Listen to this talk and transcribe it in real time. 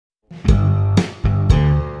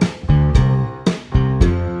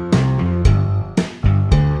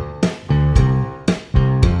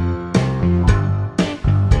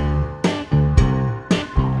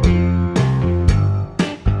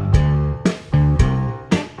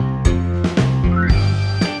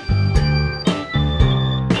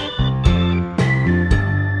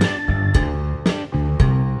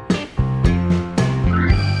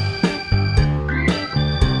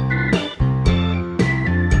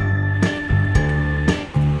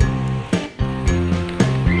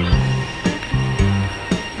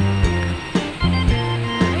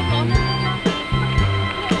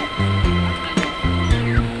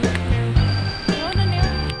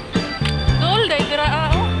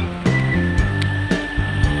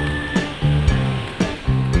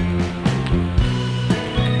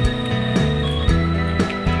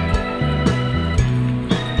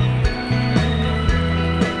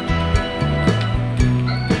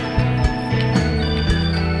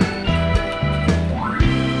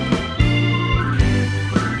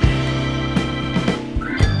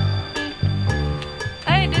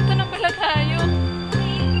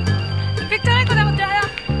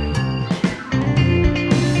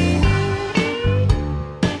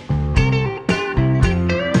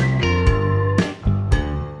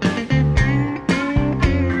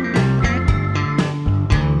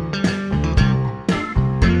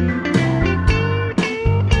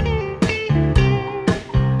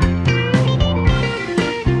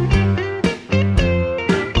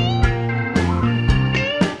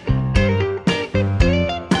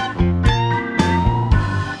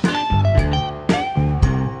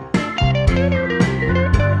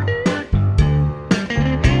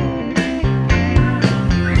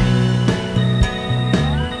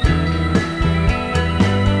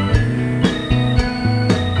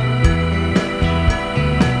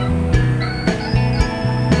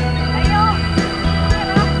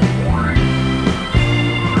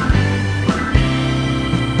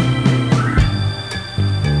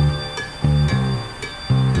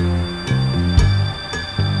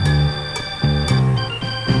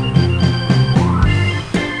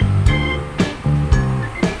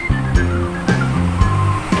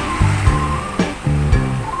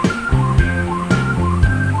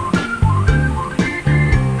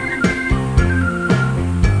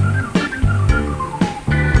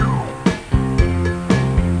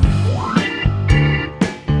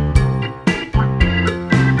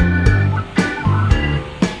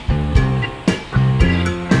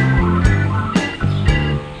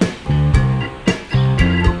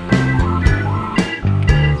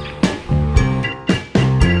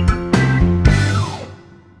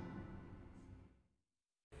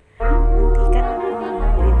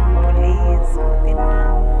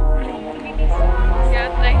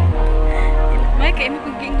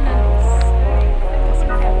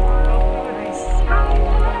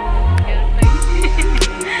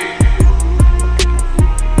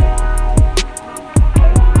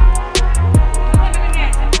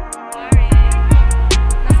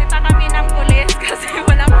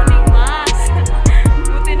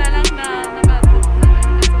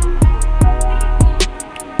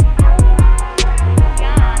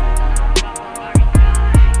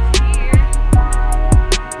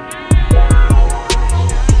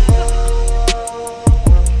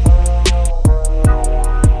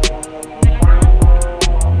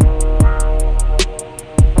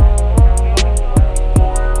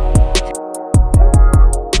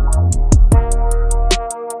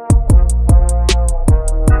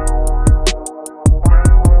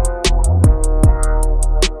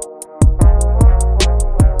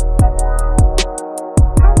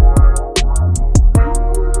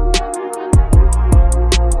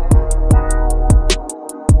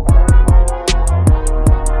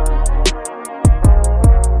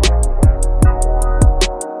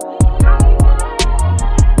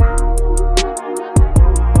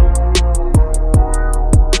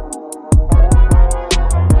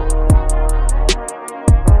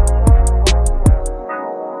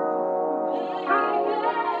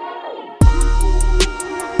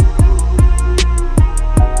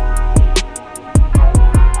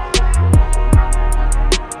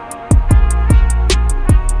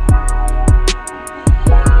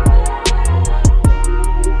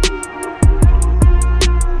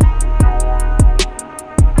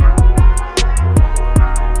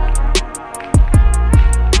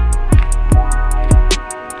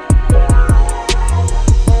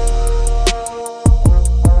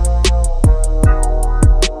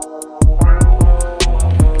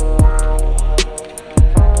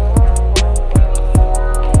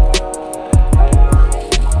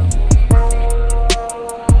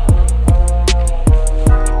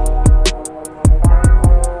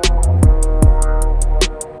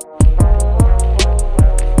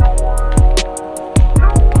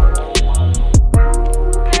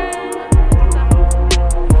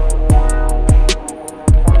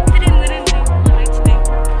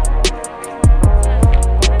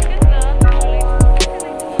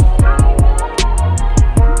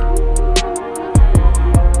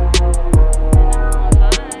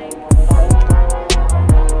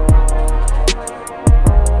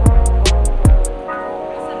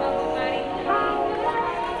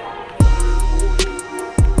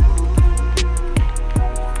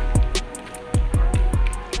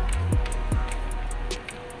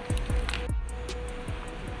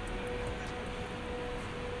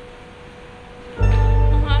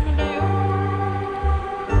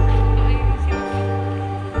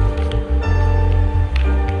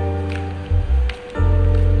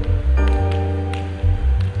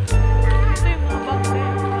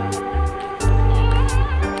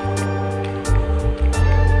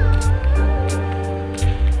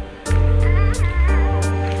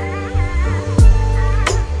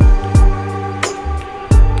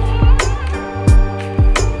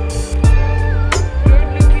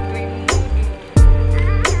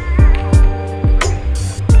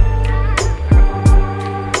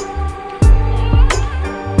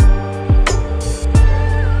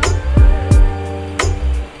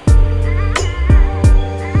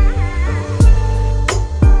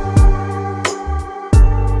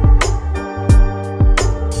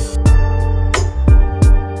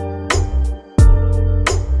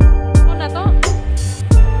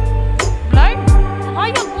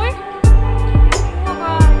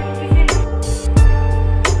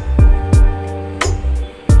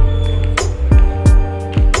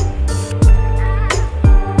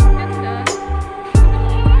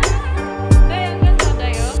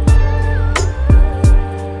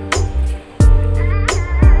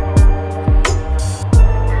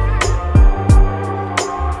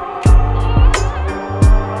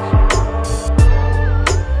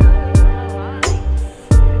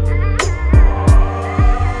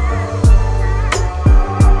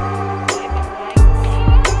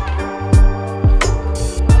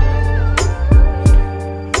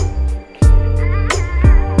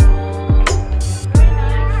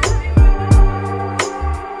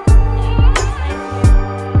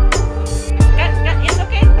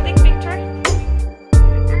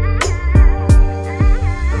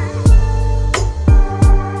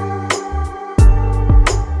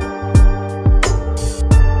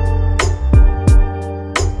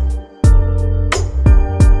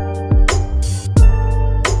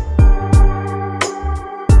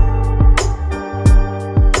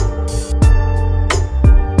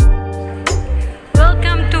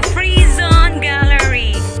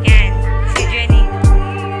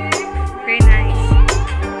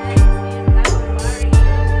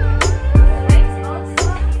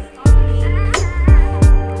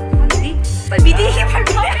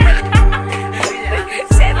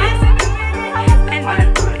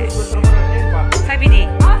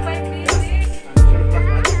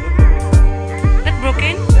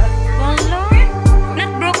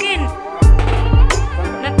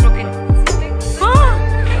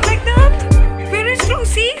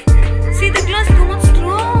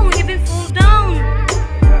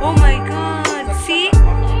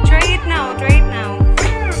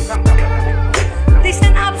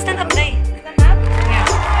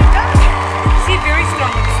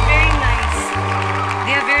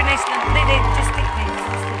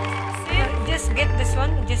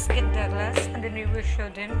will show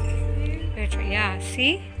them. Yeah,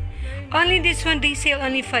 see? Only this one they sell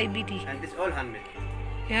only 5 BD. And this all handmade.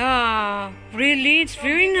 Yeah, really, it's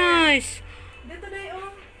very nice.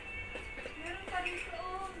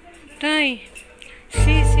 Dai.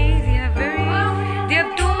 See, they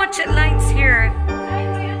have too much lights here.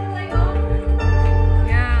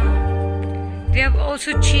 Yeah. They have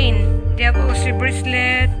also chain. They have also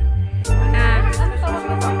bracelet. 1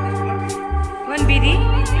 BD?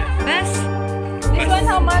 Best? This one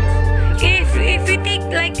how much? If you take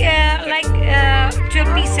like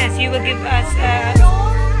 12 pieces, you will give us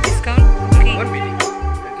discount. Okay. 1 BD.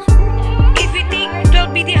 That is good. If you take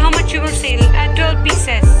 12 BD, how much you will sell? 12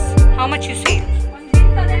 pieces. How much you sell?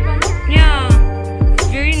 Yeah.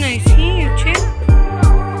 Very nice. Here, you check.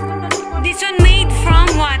 This one made from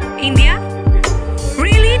what? India?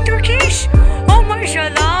 Really? Turkish? Oh,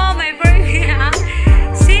 mashallah, my brother.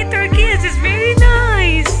 See, Turkish is very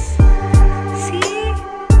nice. See?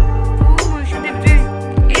 Oh, mashallah.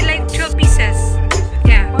 It's like 12 pieces.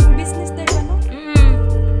 Yeah. Pang business tayo ano?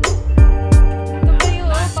 Ito kayo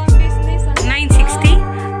pang business. 960.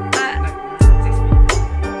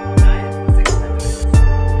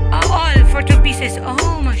 All for 12 pieces.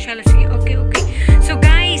 Oh, mashallah. See, okay. So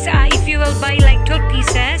guys, if you will buy like 12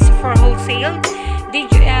 pieces for wholesale,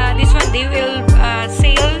 this one they will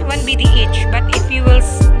sell 1 BD each. But if you will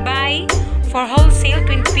buy for wholesale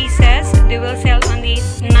 20 pieces, they will sell only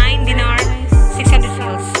 9 dinar 600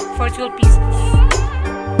 fils for 12 pieces.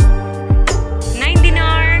 9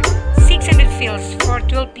 dinar 600 fils for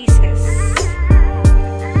 12 pieces.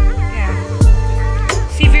 Yeah.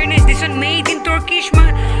 See, very nice. This one made in Turkish.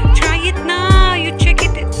 Try it now. You check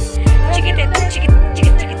it.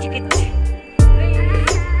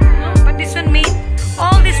 But this one made.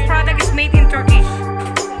 All this product is made in Turkish.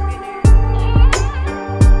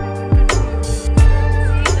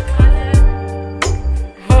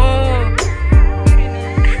 Oh.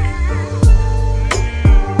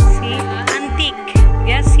 See, antique.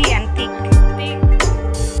 Yeah, see, antique.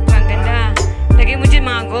 Ang ganda. Lagay mo dyan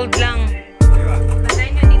mga gold lang.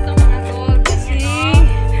 Lagay nyo dito mga gold. See?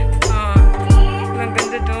 Oh. Ang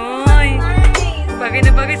ganda doon. Bagay na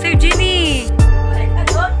bagay sa'yo, Jenny.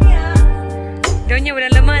 Doon niya,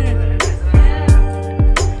 wala laman.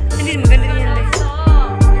 Hindi, maganda rin yan.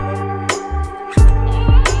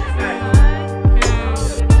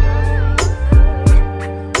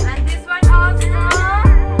 And this one also.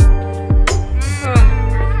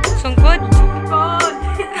 Sungkod? Gold.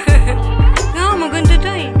 Yeah, maganda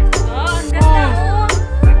doon. Oh, ang ganda.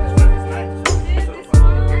 This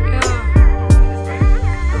one. Yeah.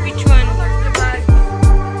 Which one? The bag.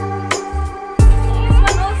 This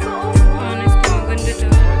one also. Honestly, maganda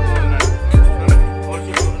doon.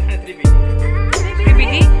 Also 3 BD.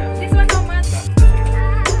 BD? This one how much?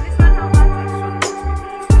 This one how much?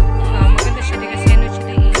 Oh, maganda siya din kasi ano siya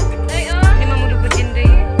din. Ay, Hindi mamulubad din din.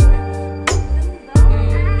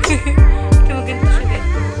 Ito maganda siya din.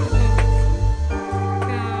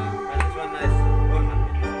 Yeah. And this one nice. All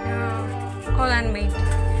handmade. Yeah. All handmade.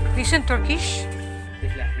 This one Turkish?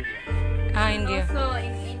 This like India. India. Also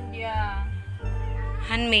in India.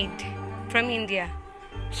 Handmade. From India.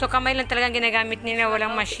 So, kamay lang talagang ginagamit nila.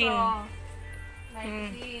 Walang machine.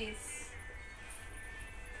 Like this.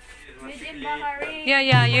 Made in Bahrain.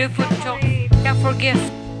 Yeah. You put chocolate. Yeah, for gift.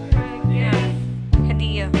 Yeah.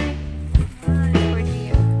 Hadiah. For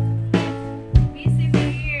hadiah. Busy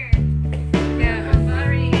here. Yeah.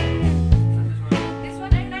 Bahrain. This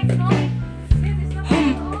one I like, no? See, this one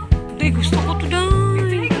also. Day, gusto ko to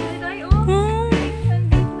day. Oh,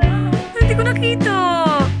 hindi ko nakita.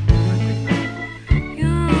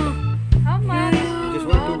 Yeah. How much? This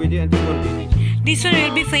one 2 BD and this one BD. This one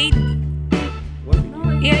will be fade. 1 BD.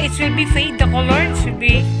 Yeah, it will be fade. The color it should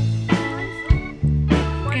be.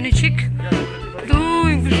 Can I check?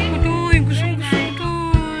 Day, gusto ko day. Gusto ko day.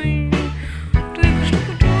 Day, gusto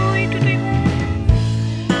ko day. Ito day.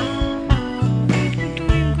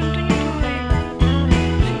 Ganda niya day.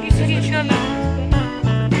 Sige, inshallah.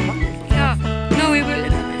 Yeah. No, we will.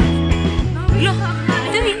 Look,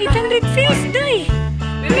 day, 800 fils, day.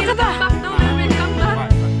 Ano ka ba?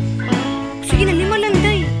 Sige na, 5 lang,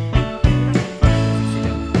 day.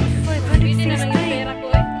 500 fils, day.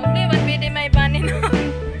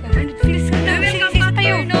 500 fils ka, day.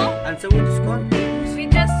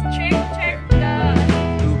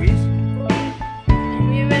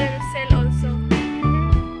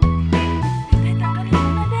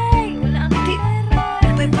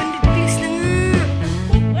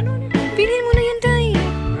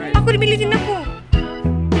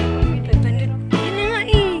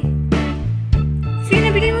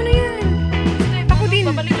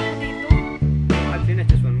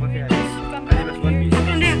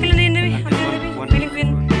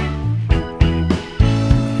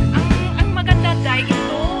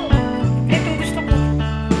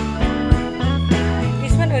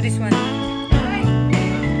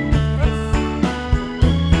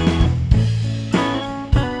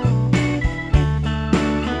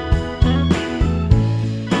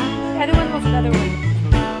 the other one.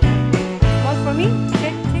 Small for me?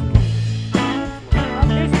 Check, check. Oh,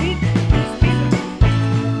 there's big. There's big.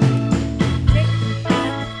 Check.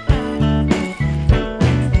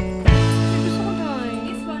 Gusto ko tayo.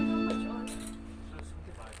 This one, how much all?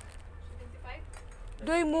 75?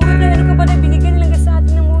 Doy, mura tayo. Ano ka ba na? Binigyan nilang sa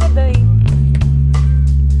atin ng mura, Doy.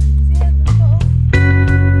 Siya, doon pa, oh.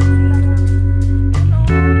 Ano,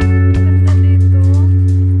 ganda dito.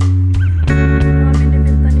 Mga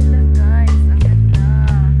binibenta nila, guys. Ang ganda.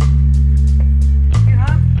 You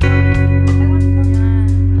have? I want to.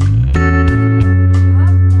 Yan. You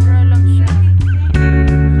have? Mura lang siya.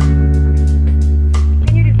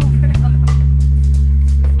 Can you remove her?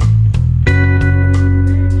 Very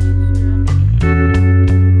nice siya.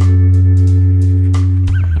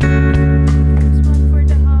 This one for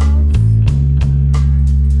the house.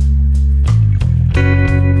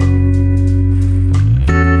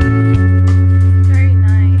 Very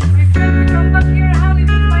nice. Next time we come back here, how we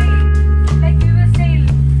will buy it? Like we will sell.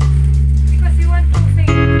 Because we want to sell.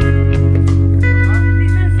 This one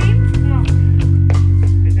same? No.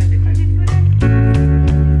 This wouldn't.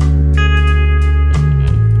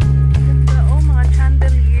 Ganda, oh, mga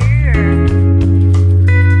chandelier.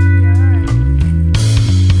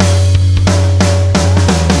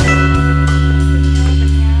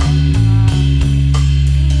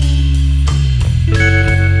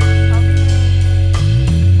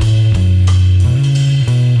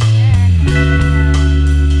 Yan.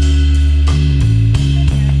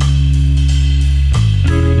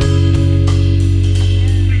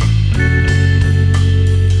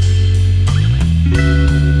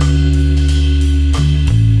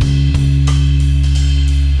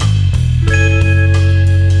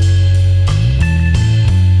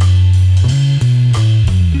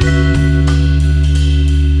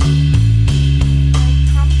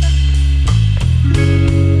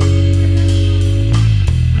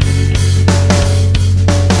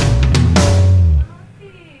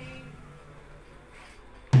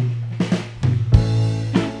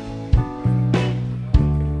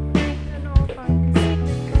 Ano,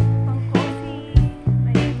 pang coffee,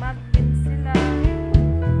 may mug din sila.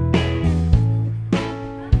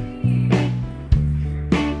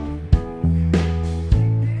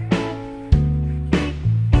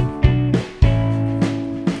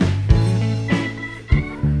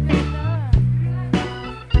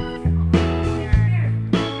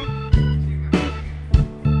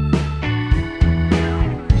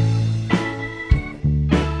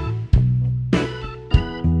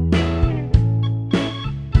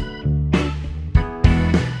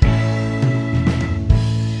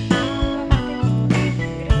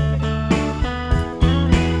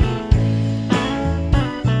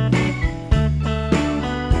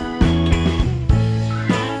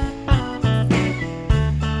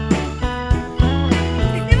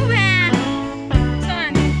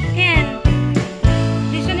 Saan? Yan.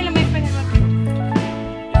 This one nila may friend.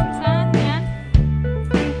 Saan? Yan?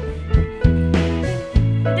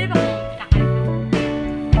 Hindi ba? Takal ko.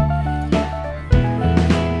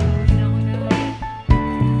 Hindi ako na.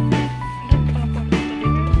 Hindi ko pala papunta dito.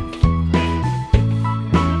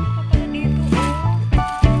 Hindi ko pala dito.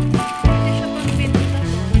 Hindi siya pagbenta.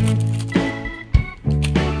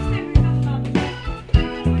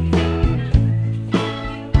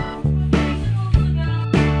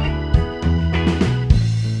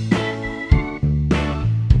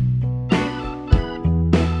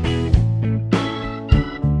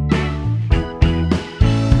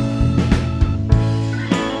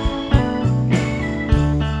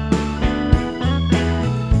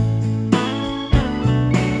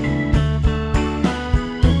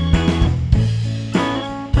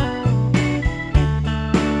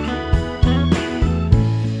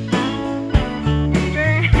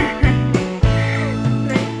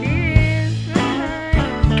 Like this, right?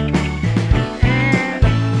 And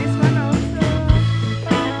this one also.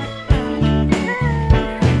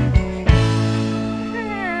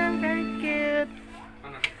 Very cute.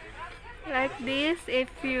 Like this, if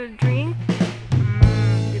you drink,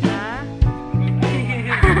 di ba?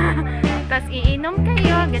 Tapos iinom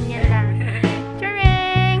kayo, ganyan lang.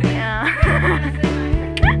 Charing!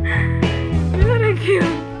 Very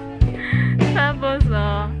cute. Tapos,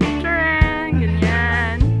 oh, charing!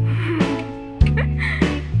 Ganyan.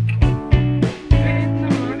 Cute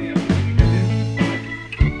naman.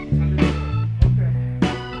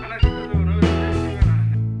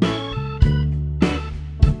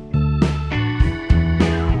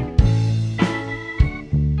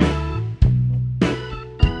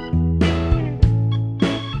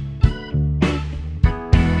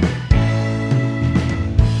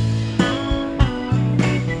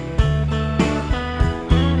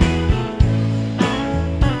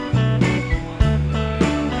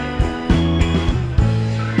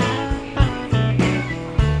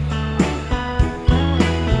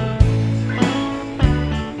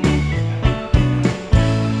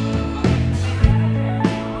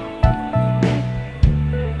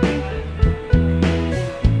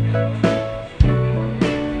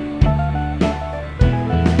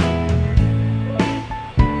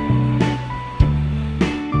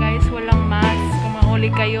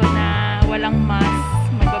 humuli kayo na walang mask,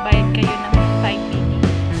 magbabayad kayo ng 5 BD.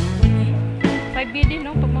 5 BD,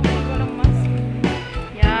 no? Pag mahuli walang mask.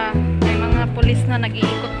 Yeah, may mga pulis na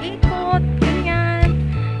nag-iikot-ikot, ganyan.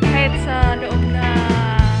 Kahit sa loob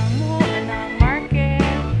ng market,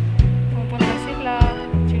 pupunta sila,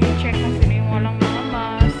 check kung sino yung walang mga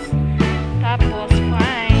mask. Tapos,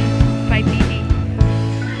 fine, 5 BD.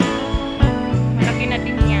 Malaki na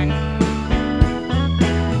din yan.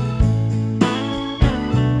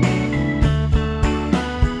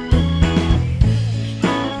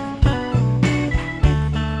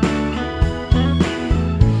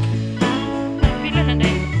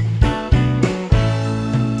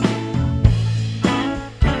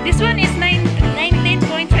 This one is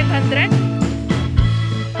 19.500.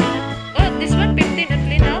 Oh, this one 15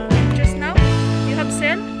 only now. Just now, you have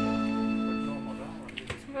sale.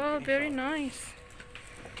 Wow, very nice.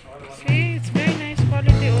 See, it's very nice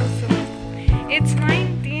quality also. It's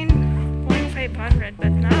 19.500,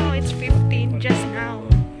 but now it's 15 just now.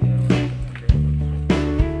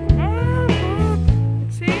 Oh,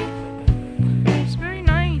 good. See, it's very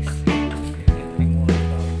nice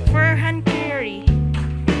for hand carry.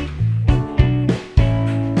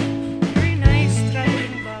 Very nice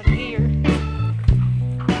traveling bag here.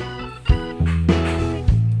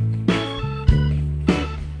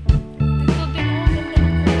 Ito din oh, ganda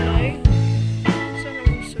ng kulay. So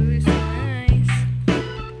is nice.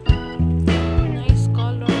 Nice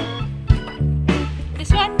color.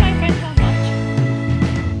 This one, my friend, how much?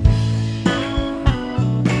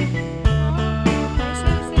 May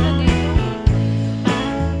sale sila dito. May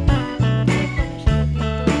sila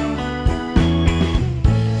dito.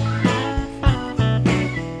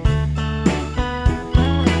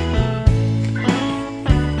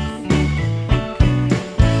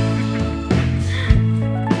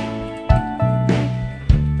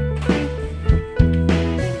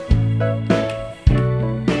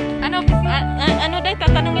 Ano day,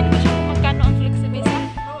 tatanungin mo siya kung magkano ang flexibisa?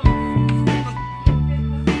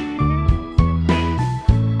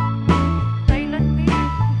 Thailand made.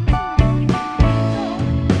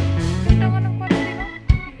 Ganda nga ng quality, no?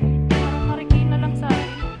 Parang marikina lang sa akin.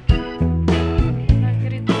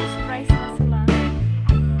 Nag-reduce price na sila.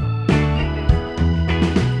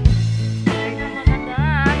 Tignan mo ganda.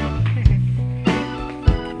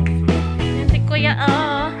 Yan si Kuya,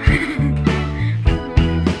 oh.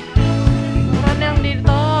 Mura lang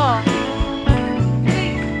dito.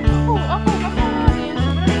 Ako, kasama din.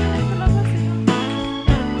 Sobrang talaga siya.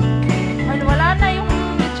 Ay, wala na yung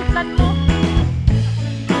chiplan mo.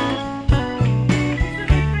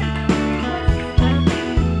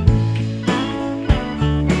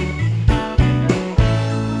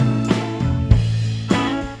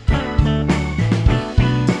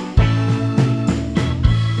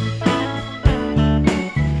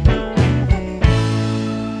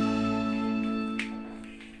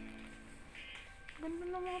 Ganda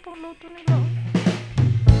na mga pagluto nila.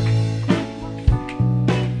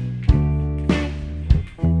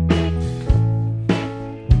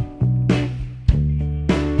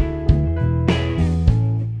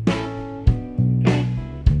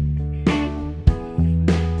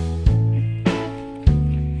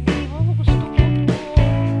 Oh, gusto ko to.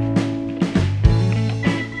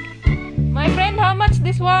 My friend, how much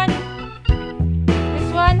this one?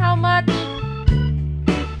 This one, how much?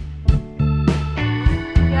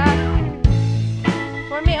 Yeah.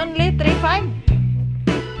 For me only 3.5.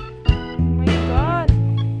 Oh my god.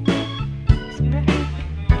 It's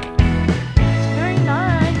very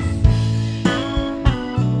nice.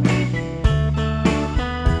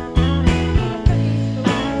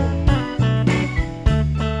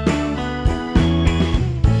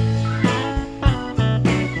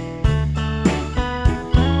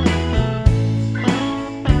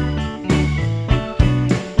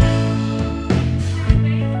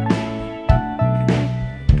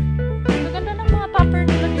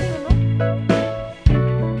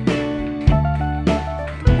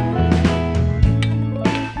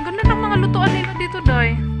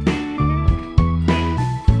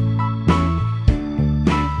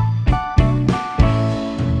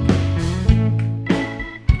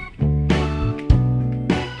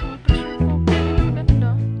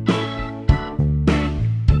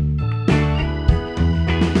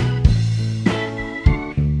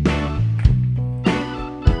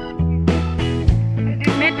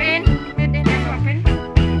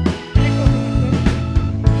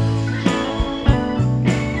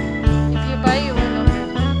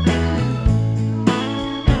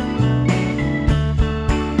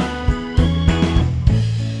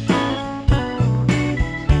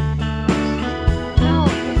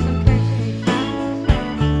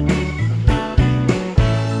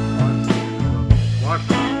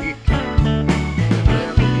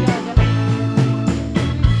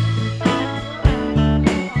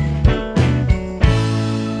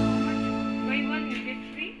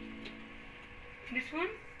 This one?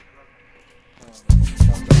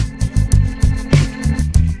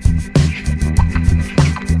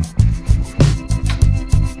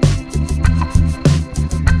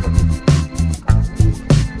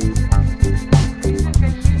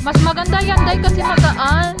 Mas maganda yan, Day, kasi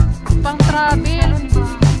magaan. Pang travel.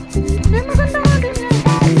 Hindi, maganda nga din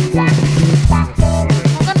yan.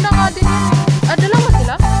 Maganda nga din yan. Ah, dalawa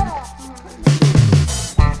sila?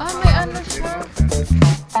 Ah, may ano siya.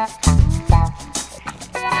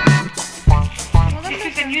 This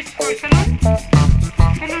you can use for salon?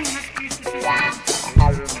 Salon has to use the salon.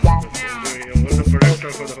 All the products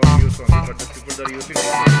are for the home use only, but the people that are using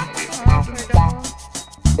it